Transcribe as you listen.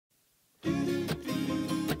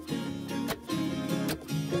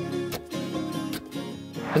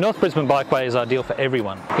The North Brisbane Bikeway is ideal for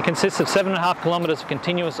everyone. It consists of 7.5 kilometres of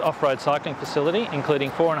continuous off-road cycling facility, including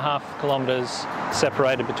 4.5 kilometres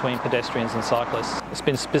separated between pedestrians and cyclists. It's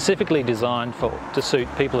been specifically designed to suit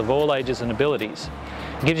people of all ages and abilities.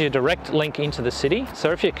 It gives you a direct link into the city,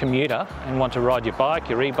 so if you're a commuter and want to ride your bike,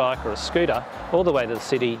 your e-bike or a scooter all the way to the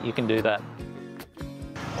city, you can do that.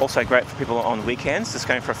 Also great for people on weekends, just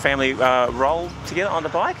going for a family roll together on the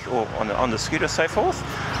bike or on the scooter, so forth.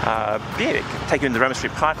 Take you into the Roma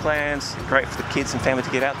Street Parklands, great for the kids and family to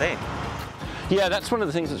get out there. Yeah, that's one of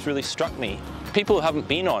the things that's really struck me. People who haven't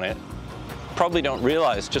been on it probably don't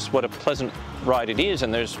realise just what a pleasant ride it is,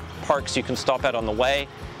 and there's parks you can stop at on the way.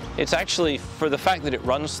 It's actually, for the fact that it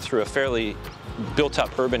runs through a fairly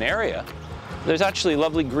built-up urban area, there's actually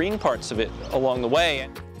lovely green parts of it along the way.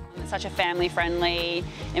 It's such a family-friendly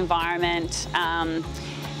environment.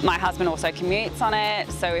 My husband also commutes on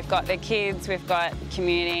it, so we've got the kids, we've got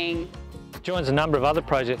commuting. It joins a number of other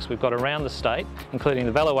projects we've got around the state, including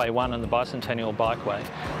the Veloway 1 and the Bicentennial Bikeway,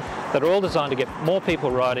 that are all designed to get more people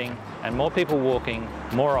riding and more people walking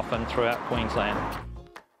more often throughout Queensland.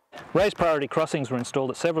 Raised priority crossings were installed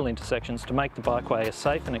at several intersections to make the bikeway as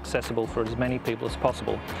safe and accessible for as many people as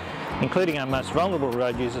possible, including our most vulnerable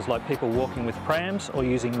road users like people walking with prams or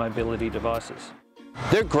using mobility devices.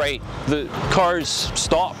 They're great. The cars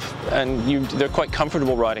stop and they're quite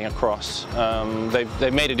comfortable riding across.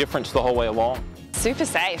 They've made a difference the whole way along. Super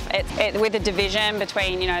safe. With the division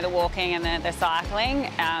between the walking and the cycling,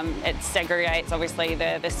 it segregates obviously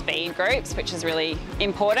the speed groups, which is really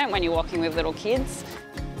important when you're walking with little kids.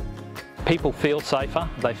 People feel safer,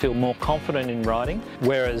 they feel more confident in riding,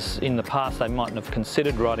 whereas in the past they mightn't have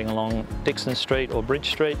considered riding along Dixon Street or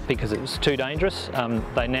Bridge Street because it was too dangerous.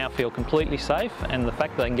 They now feel completely safe, and the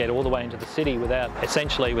fact that they can get all the way into the city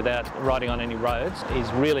essentially without riding on any roads is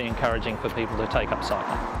really encouraging for people to take up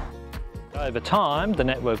cycling. Over time, the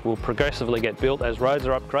network will progressively get built as roads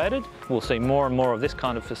are upgraded. We'll see more and more of this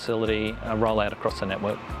kind of facility roll out across the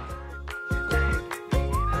network.